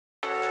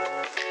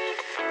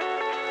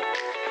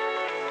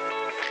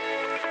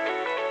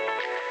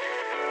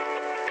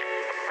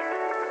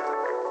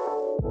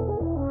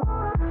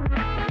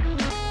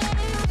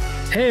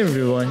Hey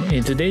everyone,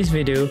 in today's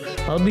video,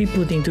 I'll be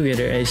putting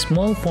together a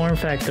small form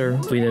factor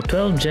with a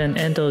 12th gen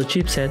Intel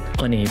chipset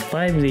on a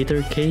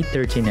 5-liter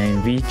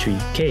K39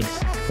 V3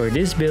 case. For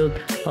this build,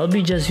 I'll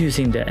be just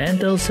using the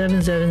Intel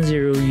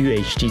 770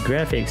 UHD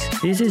graphics.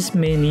 This is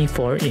mainly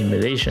for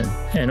emulation.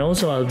 And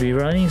also I'll be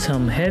running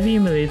some heavy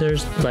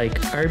emulators like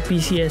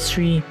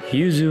RPCS3,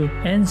 YUZU,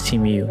 and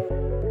cemU.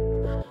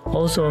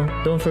 Also,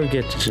 don't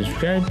forget to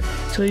subscribe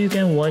so you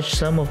can watch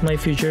some of my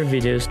future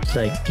videos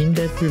like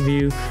in-depth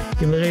review,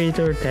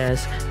 emulator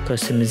tests,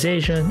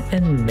 customization,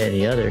 and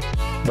many others.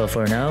 But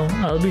for now,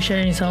 I'll be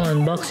sharing some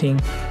unboxing,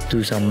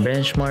 do some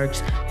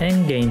benchmarks,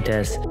 and gain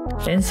tests,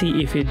 and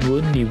see if it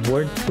would be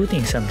worth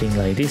putting something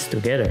like this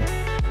together.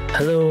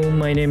 Hello,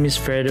 my name is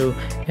Fredo,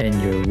 and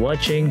you're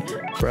watching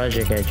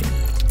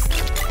Projectejing.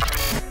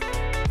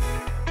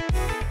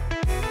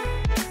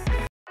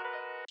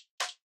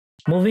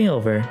 Moving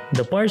over,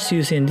 the parts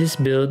used in this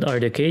build are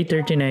the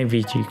K39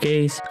 V3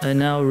 case,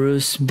 an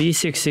Aorus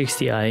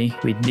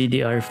B660i with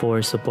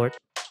DDR4 support,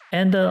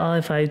 and the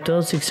i5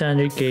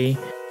 12600K.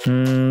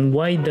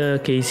 Why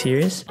the K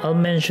series? I'll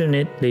mention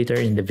it later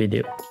in the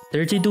video.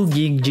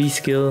 32GB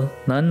G-Skill,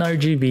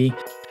 non-RGB,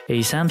 a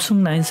Samsung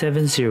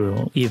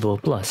 970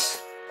 EVO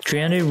Plus.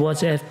 300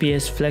 watts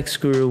FPS flex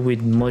screw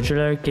with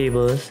modular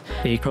cables,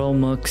 a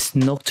Chromux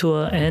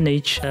Noctua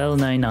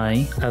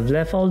NH-L9i. I've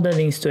left all the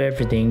links to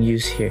everything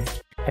used here.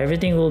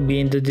 Everything will be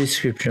in the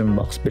description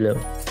box below.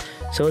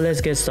 So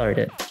let's get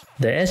started.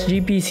 The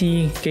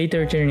SGPC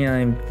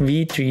K39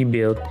 V3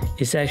 build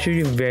is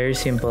actually very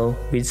simple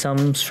with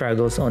some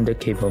struggles on the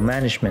cable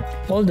management.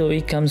 Although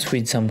it comes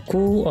with some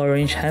cool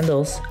orange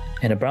handles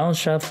and a brown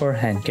strap for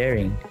hand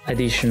carrying,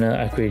 additional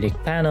acrylic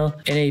panel,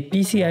 and a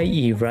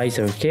PCIe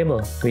riser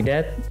cable. With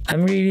that,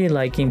 I'm really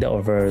liking the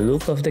overall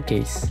look of the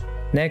case.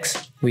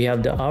 Next, we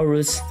have the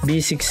Aorus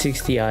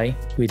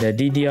B660i with a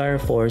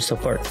DDR4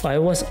 support. I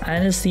was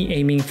honestly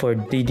aiming for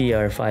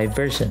DDR5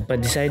 version,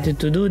 but decided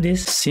to do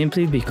this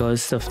simply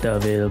because of the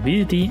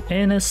availability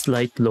and a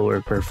slight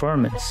lower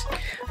performance.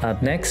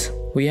 Up next,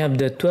 we have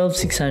the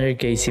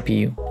 12600K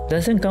CPU.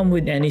 Doesn't come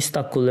with any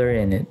stock cooler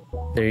in it.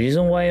 The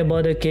reason why I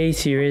bought the K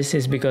series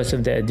is because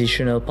of the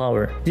additional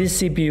power.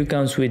 This CPU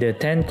comes with a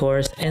 10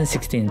 cores and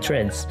 16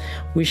 threads,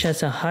 which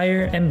has a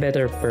higher and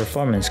better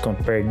performance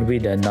compared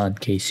with the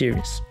non-K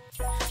series.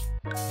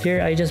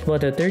 Here I just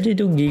bought a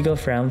 32GB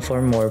of RAM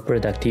for more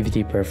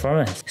productivity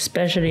performance,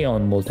 especially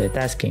on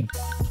multitasking.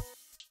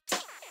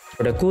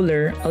 For the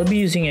cooler, I'll be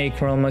using a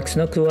Chromux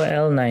Noctua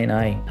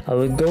L9i. I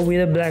will go with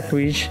a black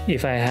ridge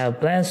if I have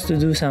plans to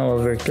do some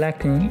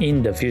overclocking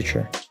in the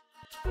future.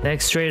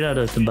 Next, straight out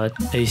of the butt,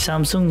 a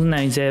Samsung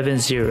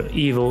 970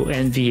 EVO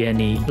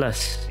NVMe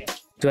Plus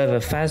to have a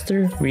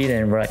faster read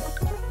and write.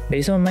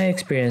 Based on my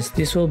experience,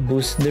 this will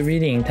boost the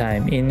reading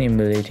time in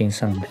emulating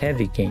some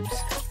heavy games.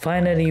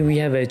 Finally, we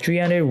have a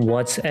 300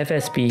 watts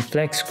FSP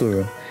flex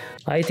screw.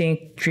 I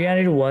think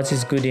 300 watts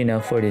is good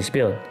enough for this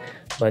build,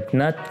 but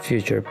not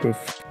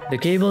future-proof. The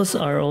cables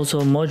are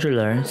also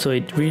modular, so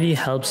it really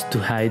helps to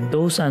hide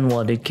those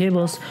unwanted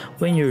cables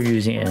when you're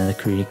using an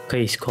acrylic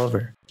case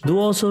cover. Do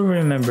also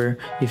remember,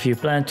 if you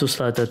plan to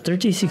slot a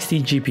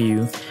 3060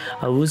 GPU,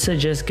 I would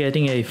suggest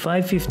getting a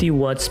 550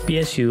 watts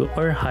PSU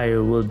or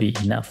higher will be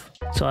enough.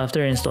 So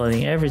after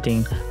installing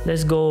everything,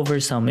 let's go over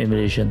some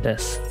emulation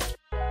tests.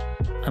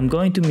 I'm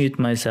going to mute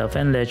myself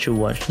and let you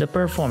watch the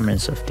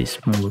performance of this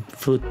smooth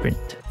footprint.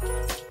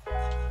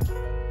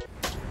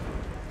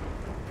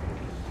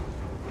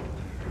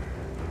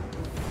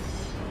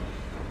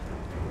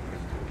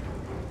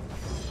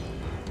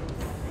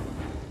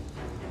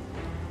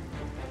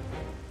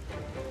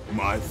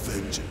 My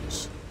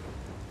vengeance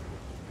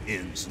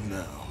ends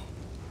now.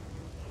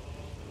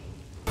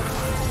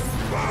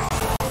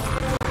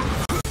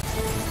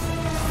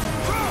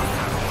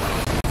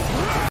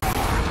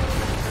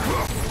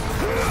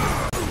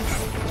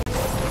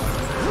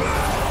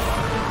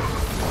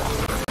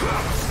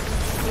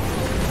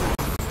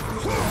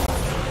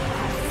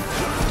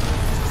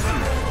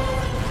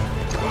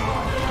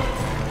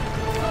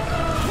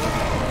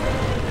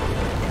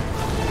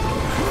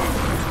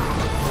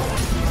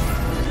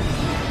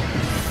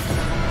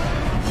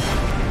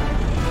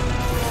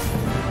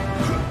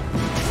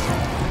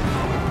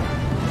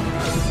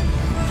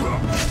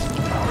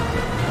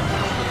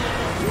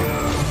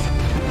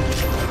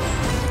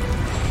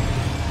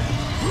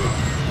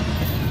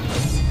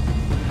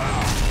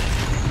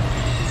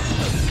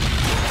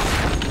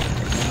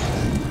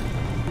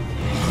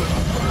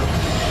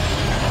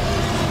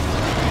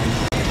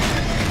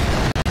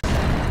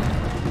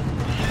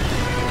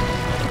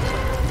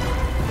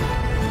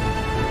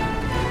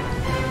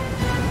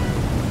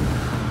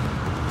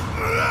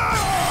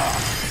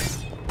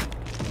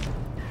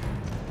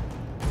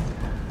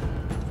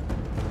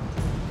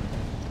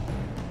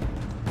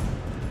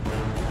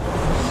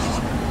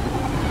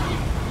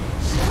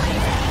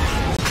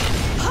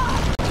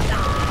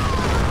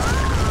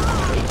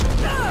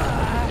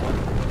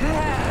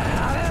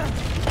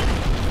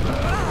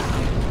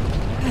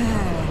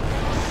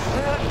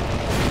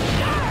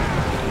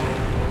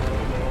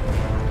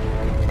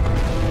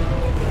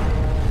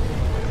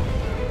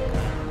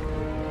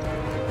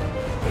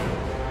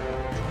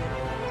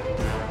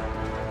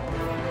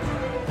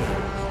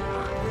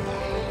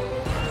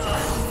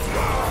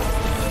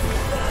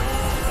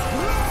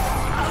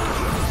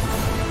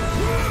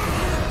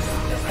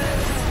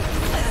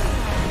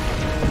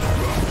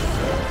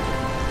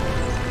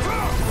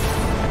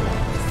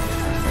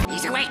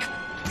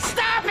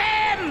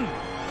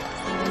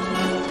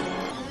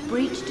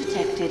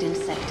 detected in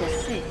Sector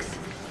 6.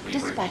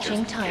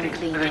 Dispatching time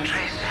cleaners.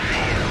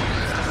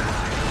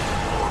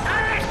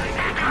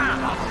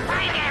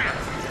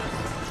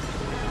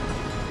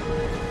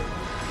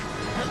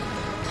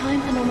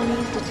 Time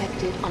anomalies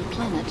detected on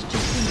planet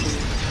CemU.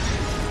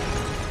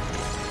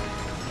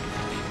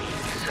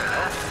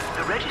 Sir,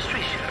 the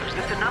registry shows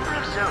that the number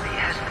of Zoni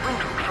has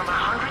dwindled from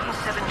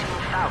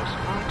 117,000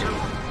 to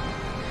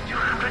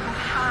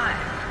 205.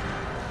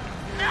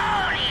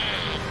 Zoni!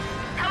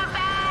 Come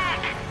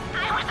back!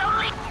 I was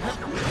only...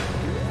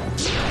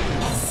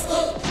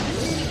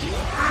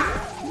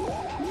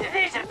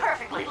 There's a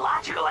perfectly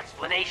logical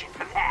explanation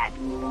for that.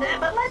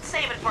 But let's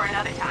save it for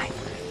another time.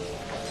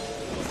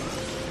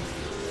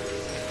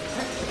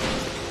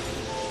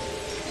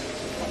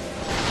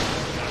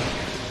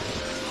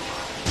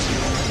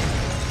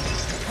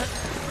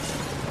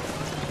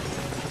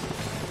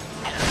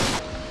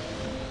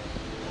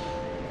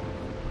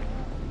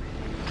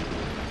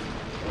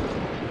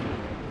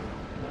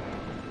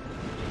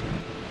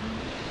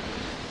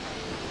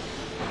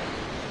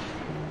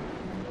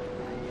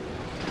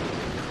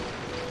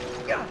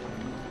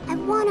 I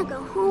want to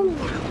go home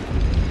now.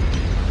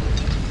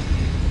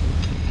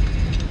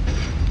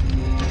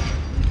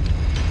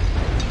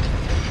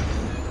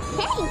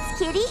 Thanks,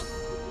 Kitty.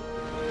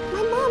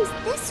 My mom's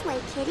this way,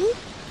 Kitty.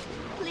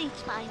 Please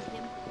find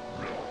him.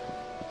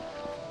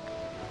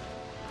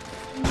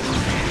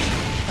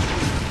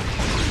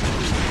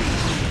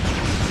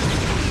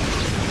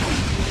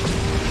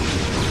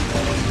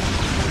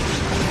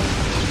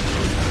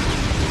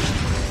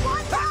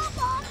 What's up,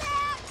 all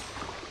that?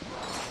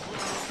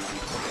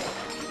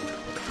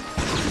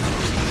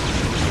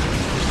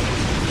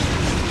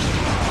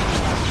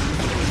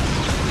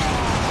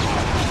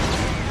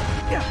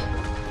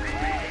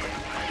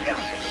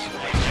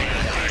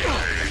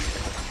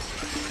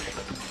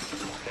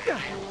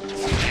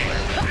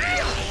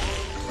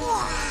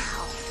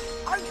 Wow!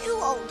 Are you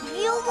a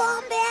real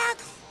Wombax?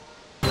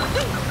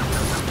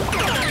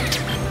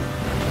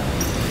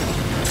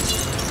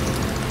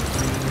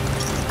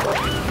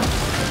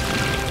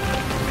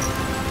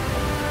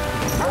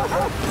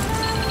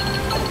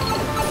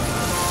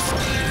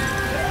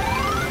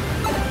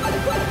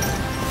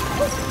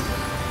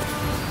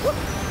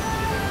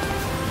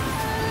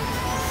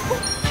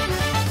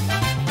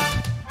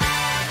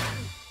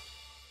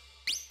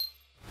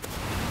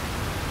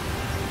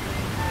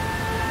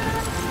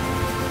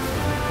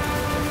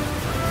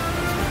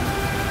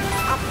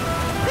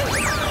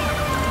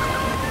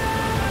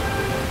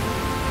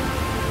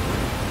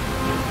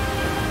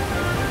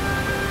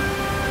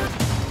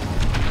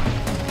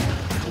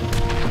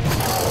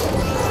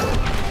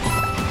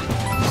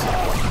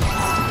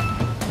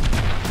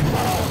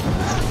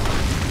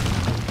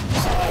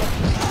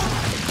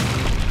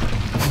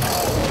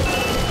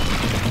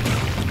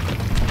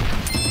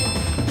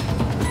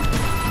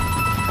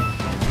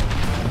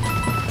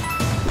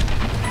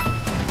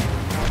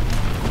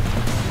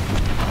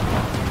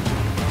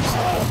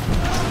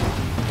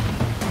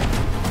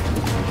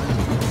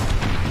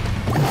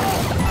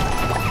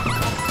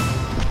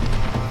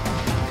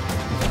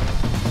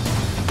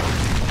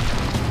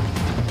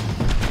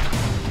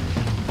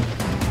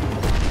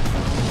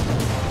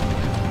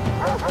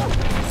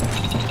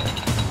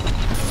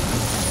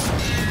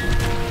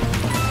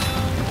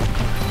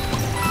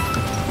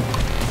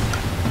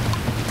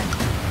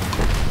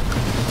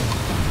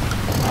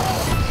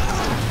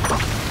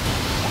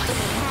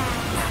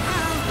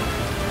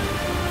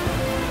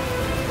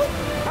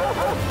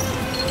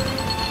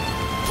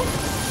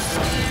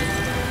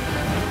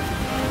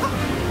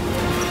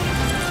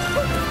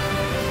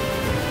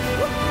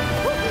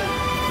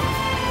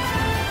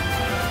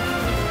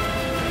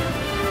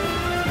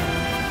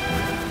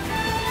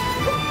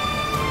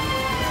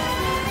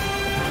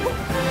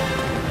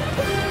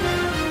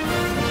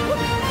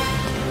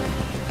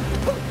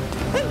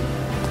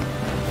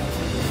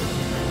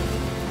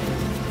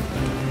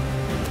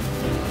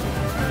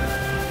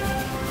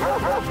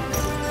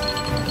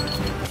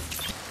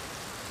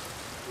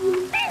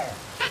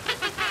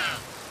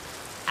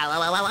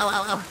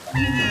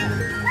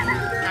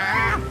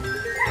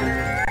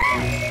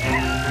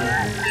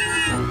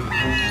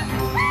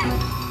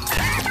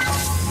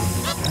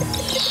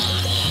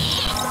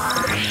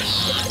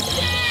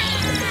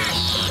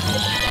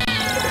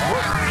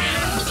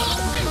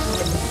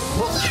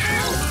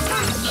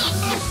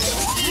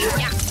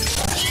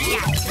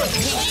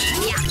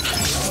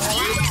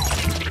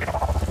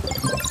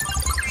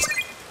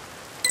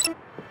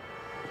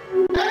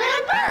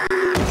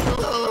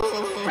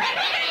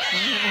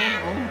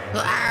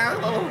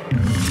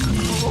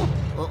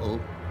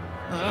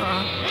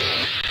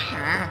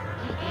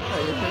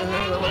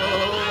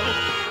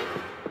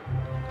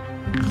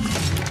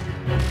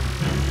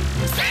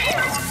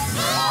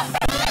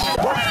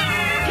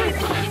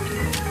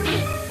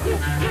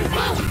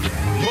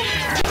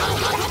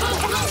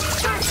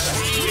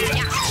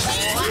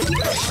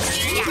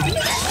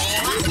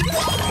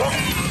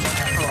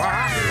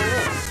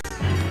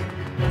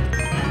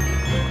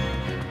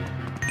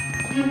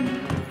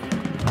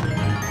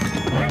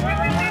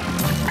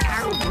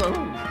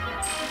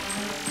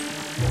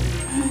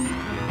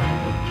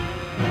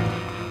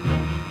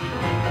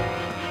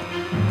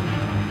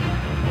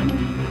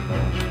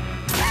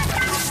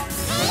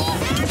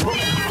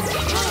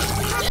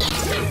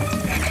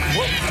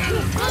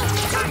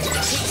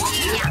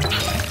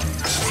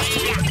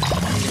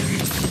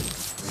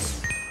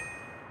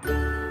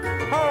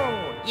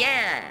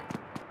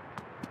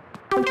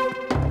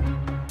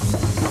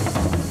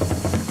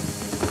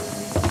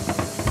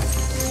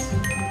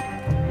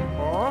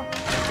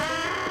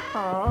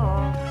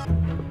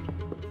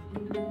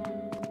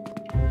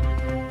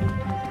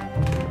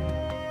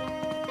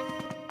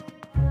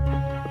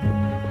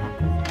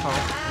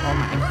 Oh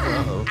my.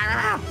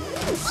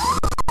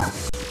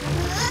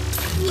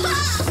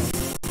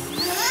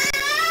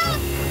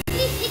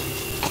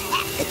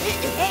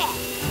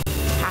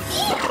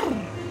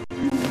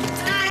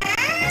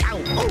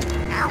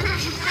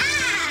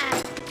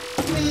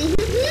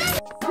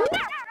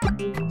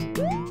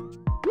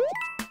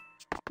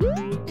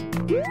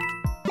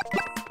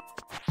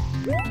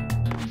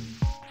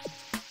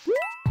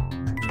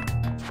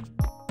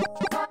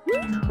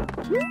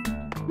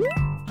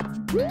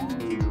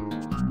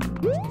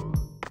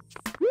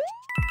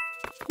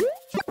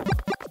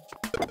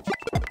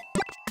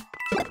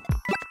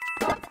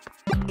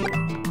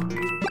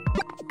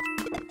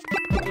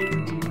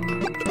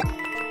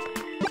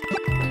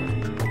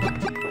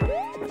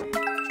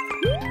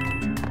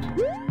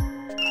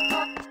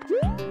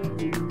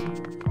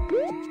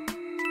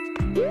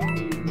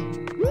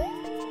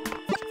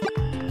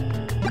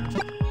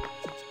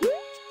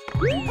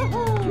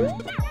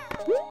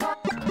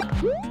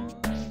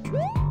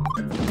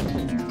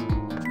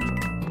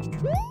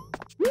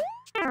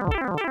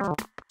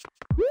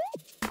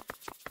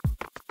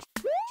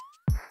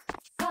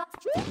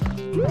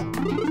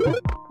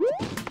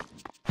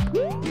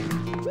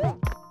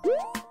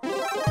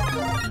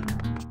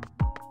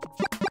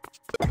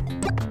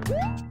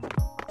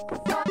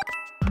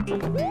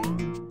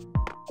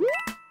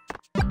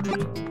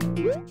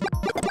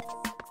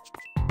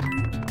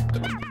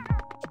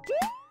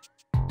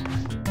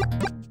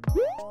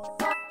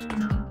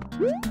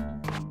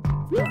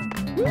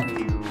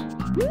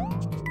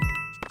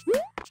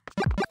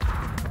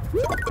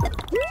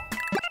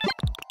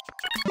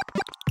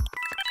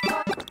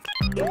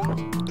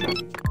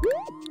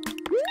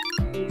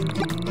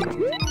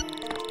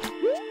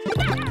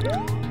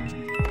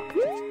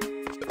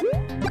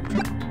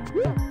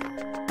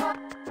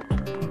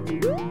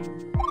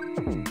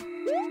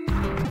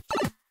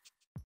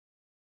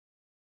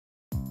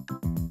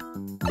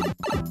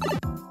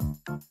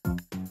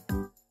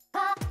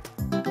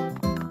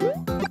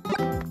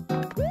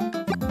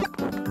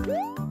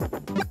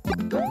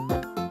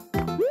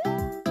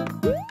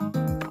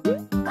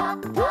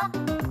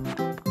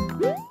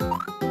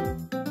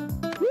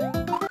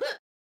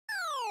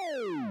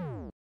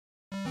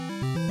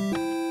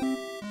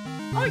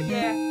 Oh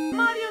yeah,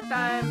 Mario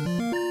time!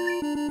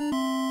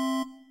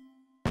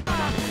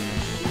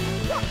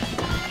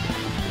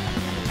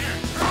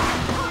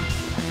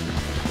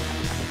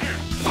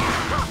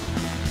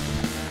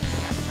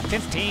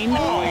 $15.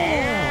 Oh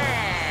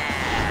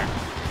yeah!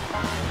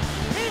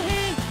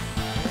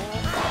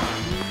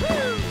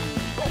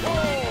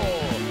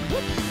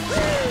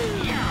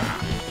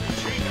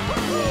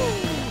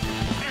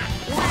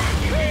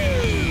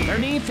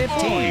 $30.15.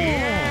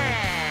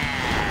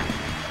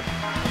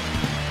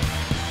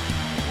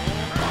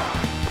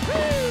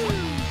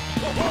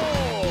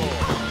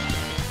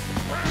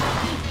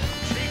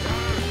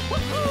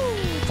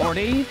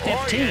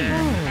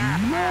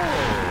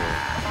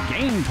 $40.15.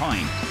 Game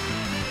point.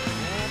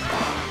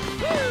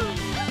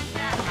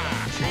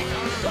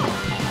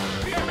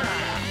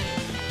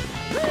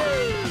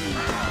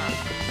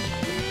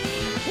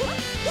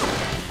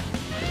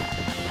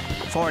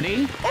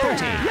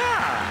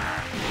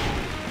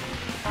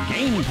 $40.30.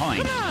 Game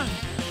point.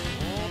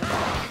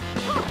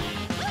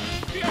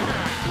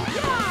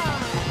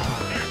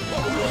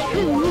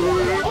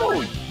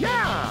 Oh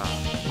yeah!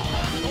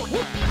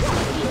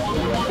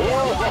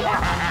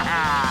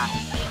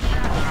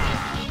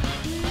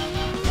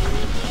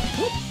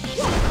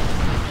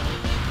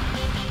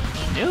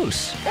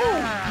 Deuce. Oh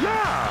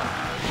yeah!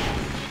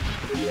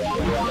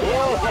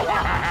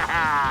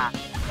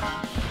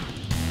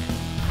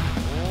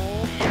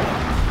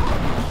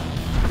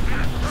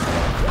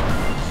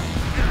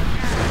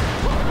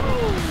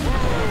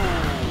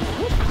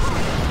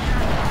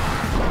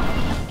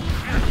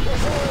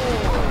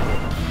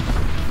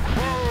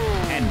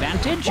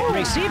 Advantage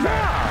receiver.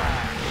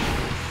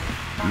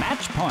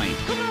 Match point.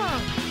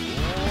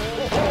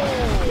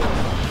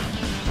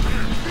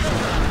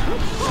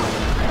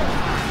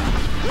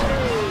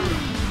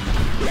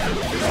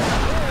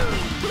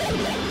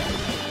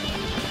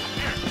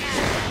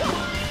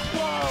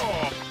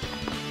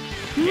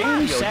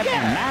 Game, set,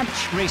 and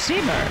match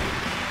receiver.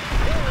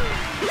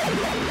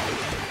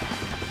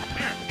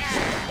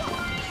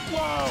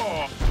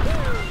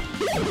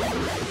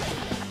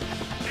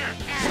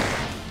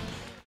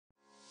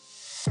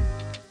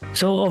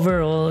 So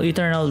overall, it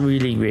turned out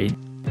really great.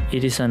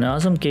 It is an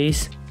awesome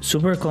case,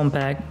 super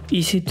compact,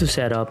 easy to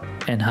set up,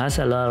 and has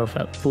a lot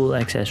of full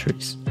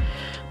accessories.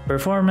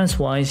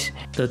 Performance-wise,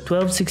 the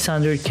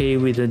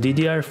 12600K with the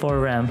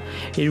DDR4 RAM,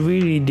 it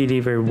really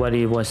delivered what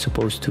it was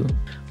supposed to.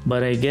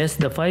 But I guess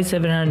the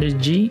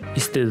 5700G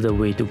is still the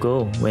way to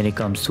go when it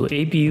comes to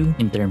APU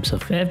in terms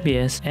of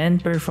FPS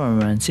and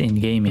performance in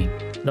gaming.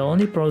 The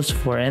only pros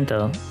for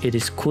Intel, it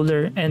is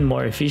cooler and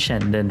more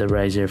efficient than the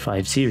Ryzen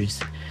 5 series.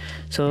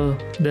 So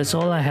that's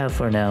all I have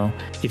for now.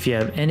 If you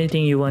have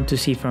anything you want to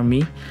see from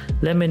me,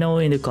 let me know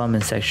in the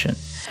comment section.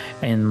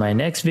 In my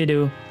next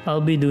video,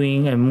 I'll be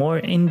doing a more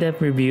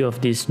in-depth review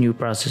of this new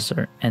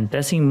processor and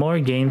testing more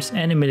games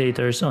and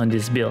emulators on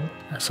this build.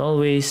 As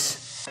always,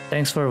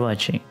 thanks for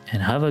watching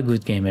and have a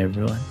good game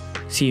everyone.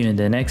 See you in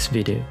the next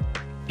video.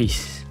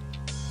 Peace.